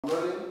I'm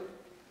rolling.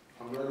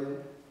 I'm rolling.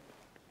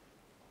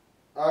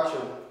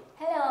 Action.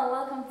 Hello and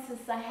welcome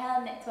to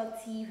Sahel Network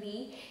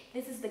TV.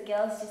 This is the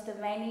Girls Sister.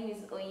 My name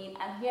is Oyin.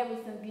 I'm here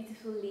with some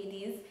beautiful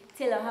ladies.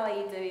 Taylor, how are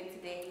you doing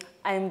today?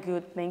 I'm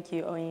good, thank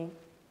you, Oyin.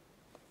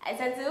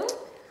 Isatou?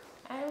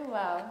 I'm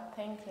well,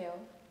 thank you.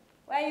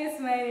 Why are you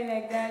smiling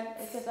like that?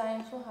 Because I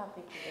am so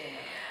happy today.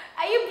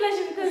 Are you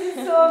blushing because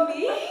you saw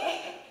me?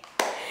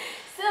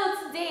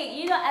 So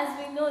today, as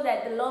we know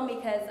that the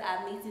lawmakers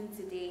are meeting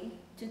today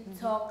to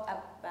talk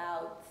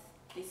about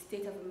the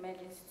state of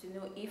emergency, to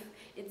know if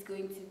it's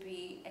going to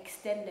be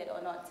extended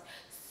or not.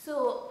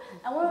 So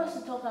I want us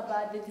to talk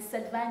about the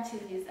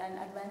disadvantages and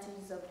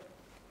advantages of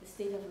the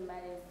state of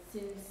emergency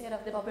since State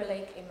of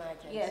public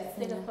emergency. Yes,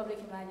 state of public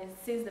emergency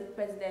since the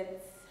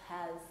president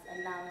has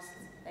announced,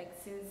 like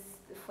since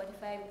the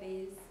 45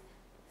 days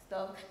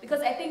stuff.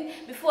 Because I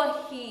think before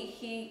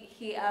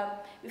he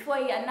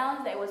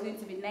announced that it was going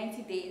to be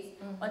 90 days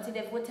until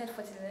they voted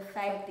for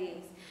 25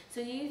 days.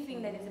 So do you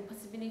think that there's a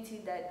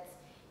possibility that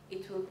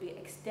it will be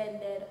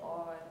extended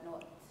or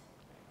not?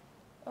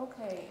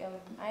 Okay,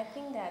 I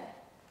think that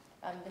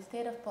the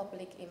state of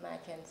public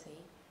emergency,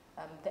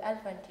 the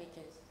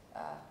advantages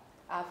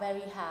are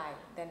very high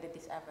than the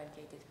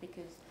disadvantages,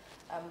 because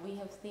we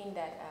have seen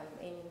that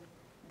in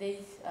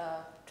these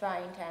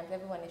trying times,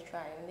 everyone is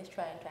trying, in these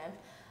trying times,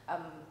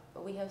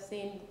 we have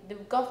seen the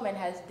government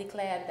has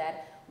declared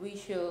that we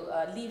should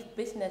leave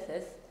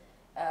businesses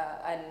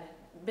and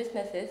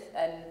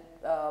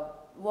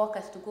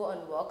workers to go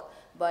on work,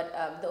 but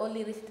the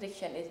only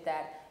restriction is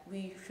that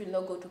we should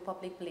not go to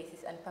public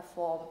places and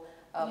perform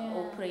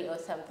or pray or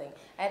something.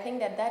 I think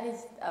that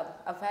is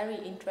a very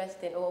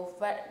interesting,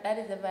 that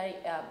is a very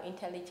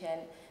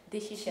intelligent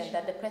decision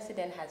that the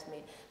president has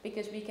made,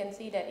 because we can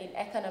see that in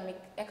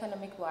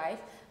economic wise,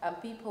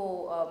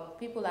 people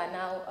are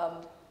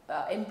now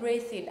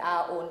embracing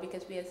our own,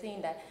 because we are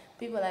seeing that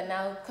people are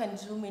now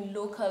consuming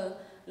local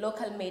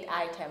made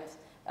items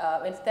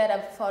instead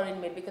of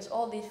foreign made, because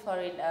all these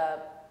foreign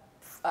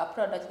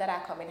products that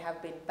are coming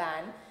have been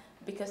banned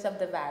because of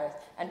the virus,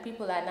 and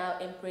people are now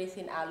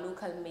embracing our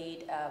local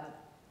made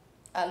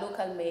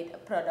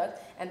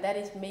product, and that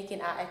is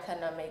making our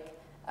economic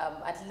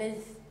at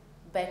least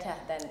better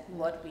than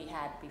what we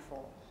had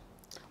before.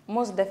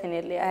 Most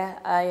definitely,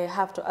 I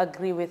have to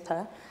agree with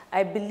her.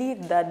 I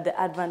believe that the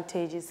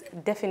advantages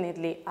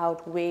definitely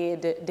outweigh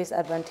the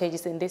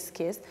disadvantages in this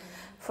case.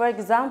 For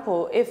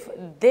example, if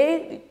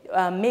they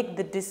make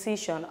the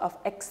decision of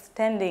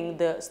extending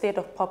the state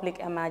of public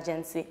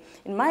emergency,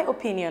 in my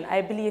opinion,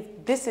 I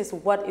believe this is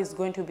what is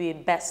going to be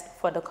best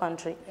for the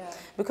country. Yeah.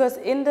 Because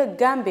in the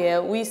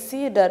Gambia, we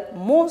see that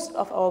most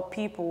of our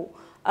people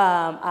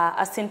are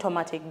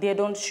asymptomatic. They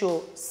don't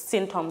show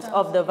symptoms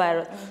of the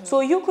virus.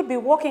 So you could be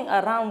walking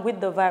around with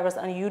the virus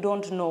and you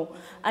don't know.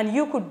 And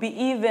you could be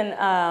even,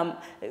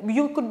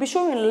 you could be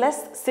showing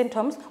less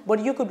symptoms,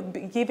 but you could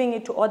be giving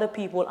it to other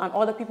people, and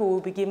other people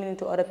will be giving it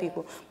to other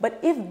people. But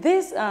if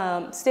this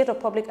state of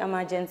public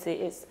emergency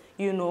is,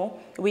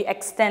 we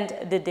extend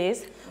the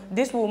days,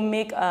 this will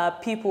make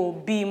people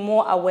be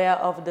more aware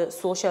of the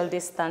social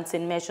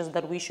distancing measures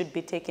that we should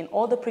be taking,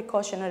 all the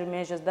precautionary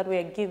measures that we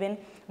are given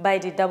by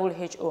the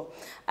WHO.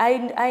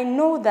 I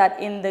know that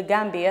in the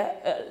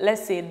Gambia,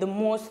 let's say the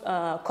most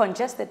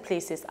congested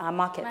places are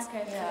markets,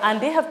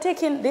 and they have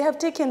taken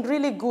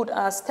really good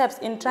steps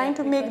in trying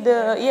to make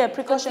the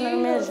precautionary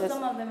measures.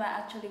 Some of them are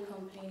actually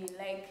complaining,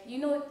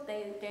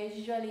 like there's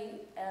usually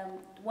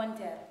one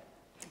tab.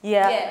 So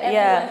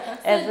there,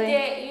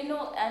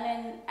 and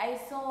then I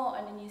saw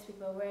on the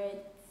newspaper where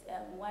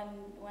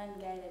one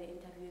guy that I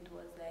interviewed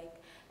was like,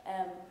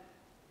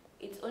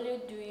 it's only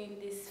during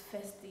this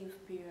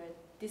festive period,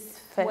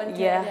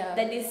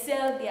 that they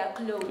sell their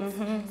clothes.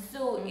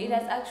 So it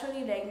has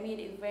actually like made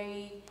it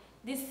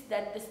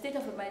that the state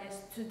of emergency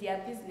to their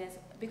business,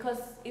 because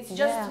it's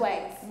just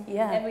twice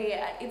every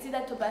year. It's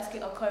either Tobasco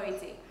or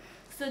Korite.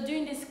 So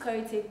during this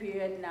Korite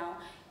period now,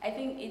 I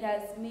think it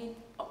has made,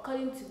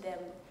 according to them,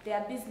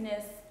 their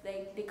business,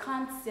 like they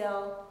can't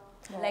sell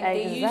like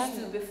they used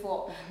to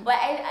before. But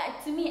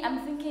to me,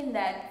 I'm thinking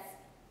that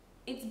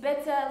it's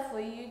better for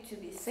you to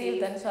be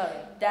safe than sorry.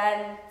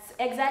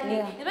 Exactly.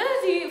 It's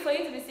better for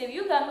you to be safe.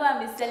 You can go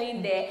and be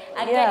selling there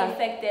and get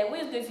infected. Who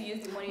is going to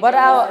use the money? But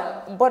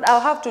I'll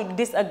have to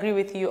disagree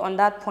with you on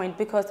that point,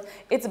 because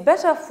it's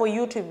better for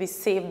you to be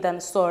safe than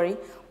sorry.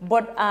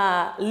 But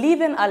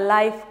living a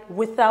life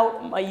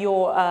without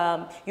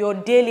your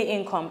daily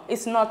income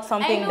is not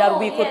something that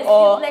we could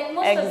all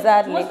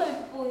exactly. Most of the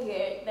people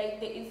here, like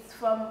it's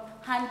from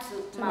hand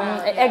to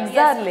mouth.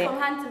 Exactly. Yes, from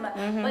hand to mouth.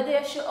 But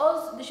they should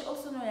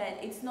also know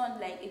that it's not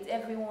like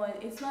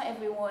it's not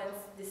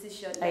everyone's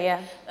decision.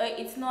 Like,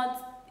 it's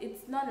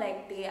not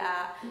like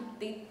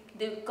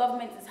the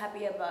government is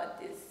happy about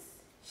this.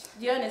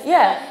 Do you understand?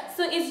 Yeah.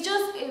 So it's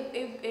just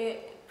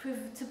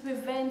to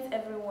prevent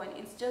everyone.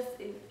 It's just,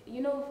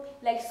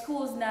 like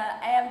schools now,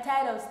 I am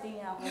tired of staying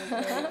at home.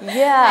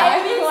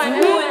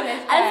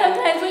 And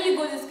sometimes when you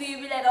go to school, you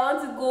be like, I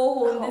want to go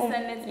home, this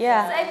and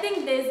that. So I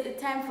think there's a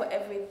time for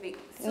everything.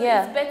 So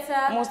it's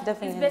better, most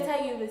definitely. It's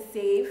better you be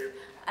safe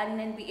and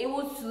then be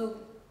able to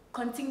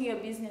continue your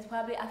business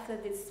probably after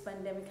this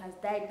pandemic has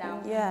died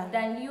down,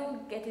 than you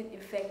getting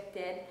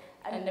infected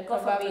and the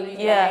probably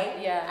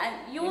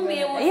and you won't be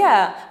able to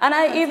and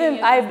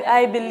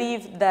I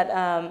believe that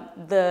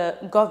the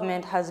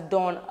government has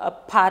done a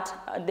part,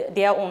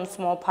 their own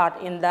small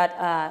part in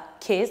that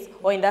case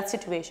or in that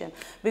situation,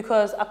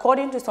 because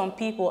according to some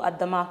people at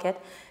the market,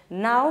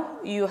 now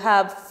you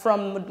have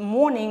from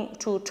morning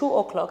to 2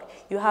 o'clock,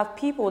 you have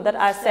people that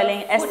are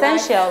selling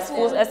essentials.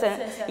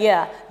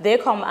 They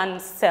come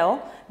and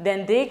sell.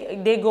 Then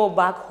they go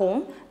back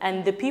home,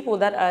 and the people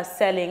that are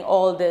selling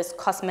all this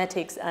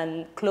cosmetics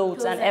and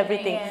clothes and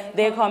everything,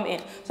 they come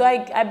in. So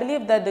I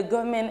believe that the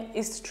government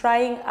is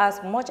trying as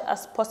much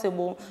as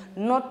possible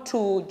not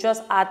to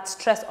just add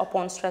stress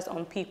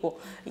on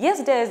people.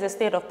 Yes, there is a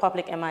state of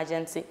public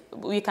emergency.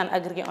 We can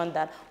agree on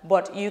that.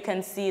 But you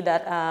can see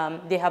that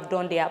they have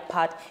done their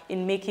part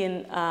in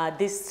making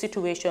this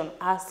situation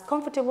as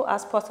comfortable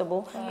as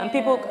possible. And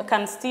people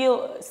can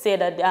still say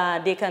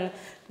that they can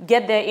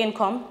get their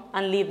income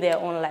and live their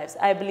own lives.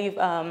 I believe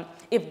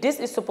if this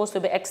is supposed to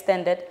be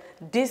extended,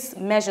 these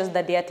measures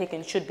that they are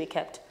taking should be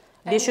kept.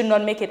 They should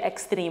not make it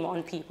extreme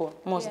on people,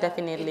 most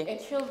definitely.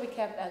 It should be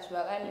kept as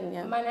well.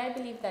 And I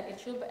believe that it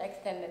should be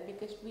extended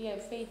because we are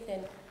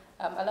facing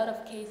a lot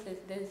of cases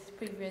these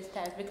previous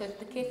times, because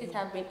the cases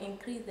have been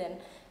increasing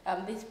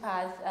these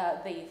past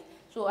days.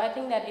 So I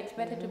think that it's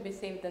better to be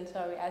safe than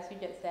sorry, as you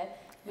just said.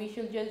 We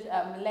should just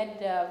let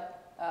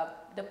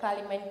the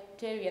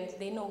parliamentarians,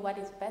 they know what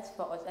is best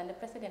for us, and the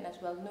president as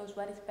well knows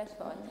what is best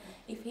for us.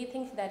 If he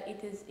thinks that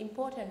it is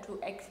important to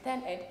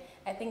extend it,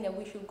 I think that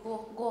we should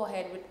go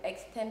ahead with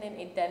extending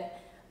it than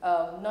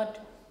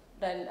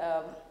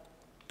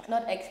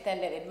not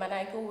extending it. Man,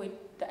 I go with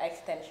the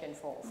extension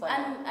for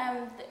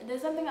and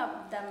there's something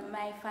that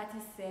my father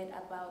said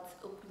about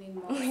opening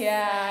mosques.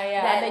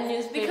 The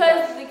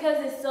newspaper. Because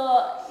they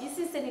saw, you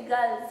see, Senegal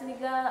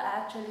are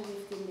actually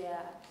lifting their.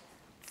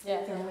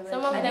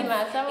 Some of them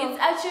are. It's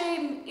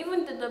actually,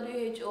 even the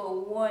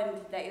WHO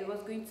warned that it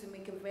was going to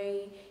make a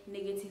very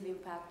negative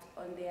impact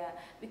on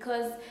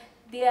because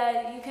they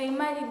are, you can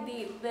imagine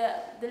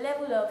the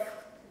level of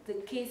the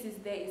cases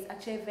there is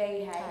actually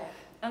very high.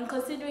 And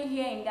considering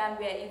here in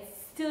Gambia, it's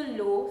still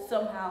low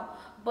somehow,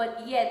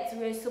 but yet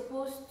we're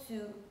supposed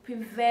to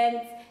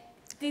prevent.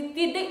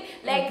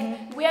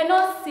 We are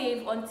not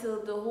safe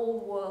until the whole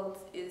world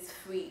is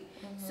free.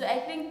 So I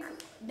think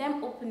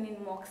them opening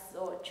mosques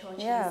or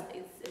churches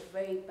is a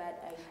very bad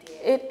idea.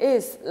 It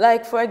is.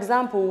 Like, for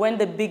example, when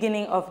the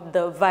beginning of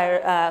the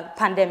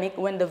pandemic,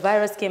 when the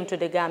virus came to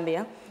the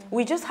Gambia,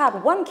 we just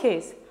had one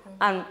case,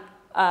 and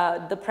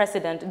the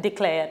president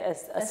declared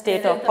as a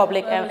state of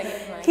public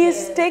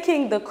He's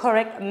taking the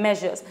correct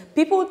measures.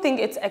 People think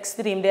it's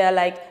extreme. They are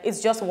like,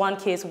 it's just one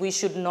case, we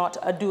should not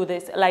do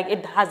this. Like,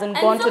 it hasn't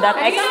gone to that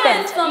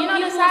extent.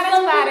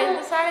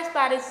 The saddest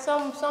part is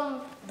some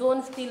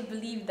don't still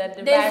believe that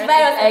the virus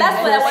exists.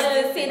 That's what I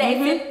wanted to say, that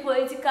it's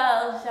political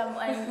and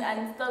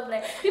stuff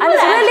like that. And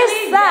it's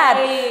really sad.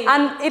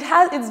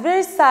 And it's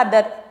very sad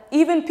that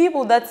even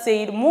people that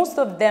say it, most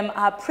of them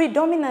are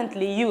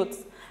predominantly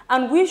youths.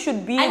 And we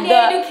should be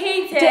they're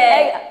educated.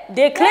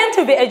 They claim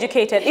to be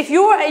educated. If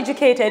you are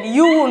educated,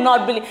 you will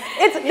not believe.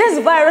 This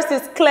virus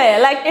is clear.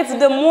 Like,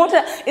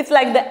 it's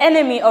like the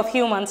enemy of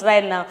humans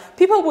right now.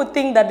 People would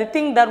think that the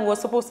thing that was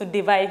supposed to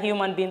divide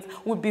human beings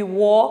would be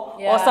war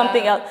or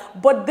something else.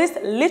 But this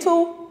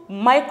little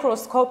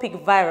microscopic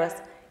virus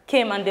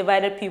came and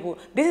divided people.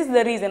 This is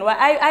the reason why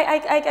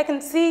I can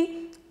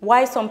see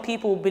why some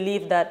people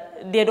believe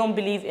that they don't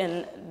believe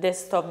in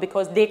this stuff,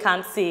 because they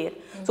can't see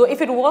it. So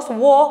if it was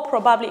war,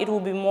 probably it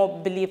would be more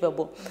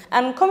believable.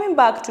 And coming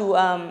back to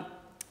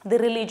the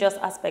religious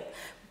aspect,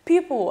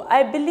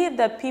 I believe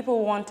that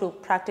people want to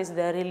practice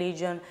their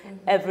religion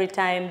every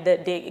time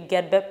that they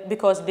get back,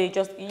 because they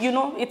just,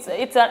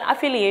 it's an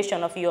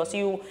affiliation of yours.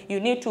 You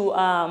need to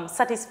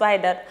satisfy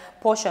that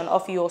portion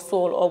of your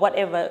soul, or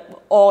whatever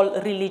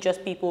all religious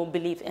people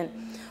believe in.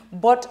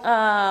 But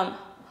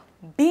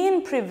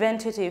being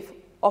preventative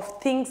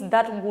of things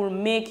that will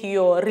make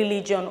your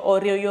religion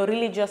or your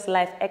religious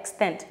life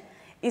extend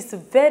is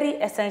very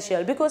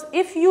essential. Because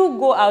if you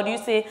go out, you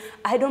say,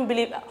 I don't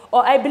believe,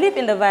 or I believe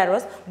in the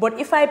virus, but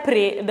if I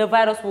pray, the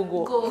virus will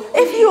go.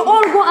 If you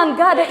all go and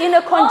gather in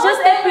a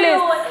congested place,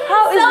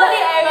 how is that?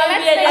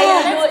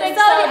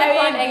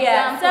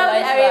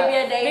 Saudi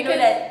Arabia, they know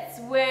that's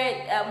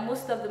where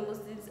most of the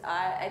Muslims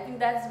are. I think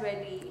that's where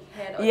the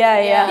head of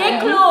They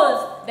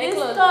closed. They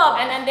stopped.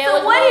 And there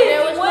was what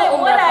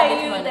are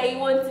you that you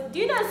want to? Do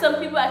you know some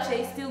people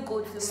actually still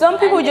go to? Some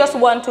people just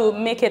want to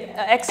make it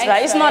extra.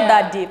 It's not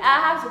that deep. I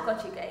have to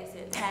cut you guys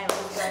in time.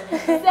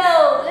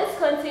 So let's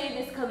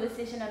continue this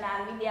conversation on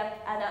our media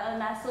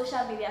on our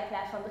social media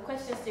platform. The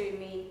question still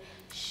remains: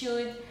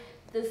 should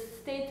the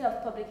state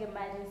of public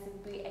emergency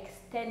be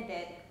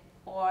extended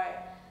or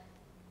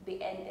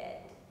be ended?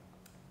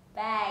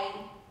 Bye.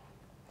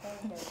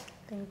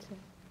 Thank you.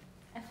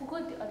 I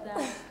forgot the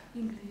other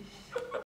English.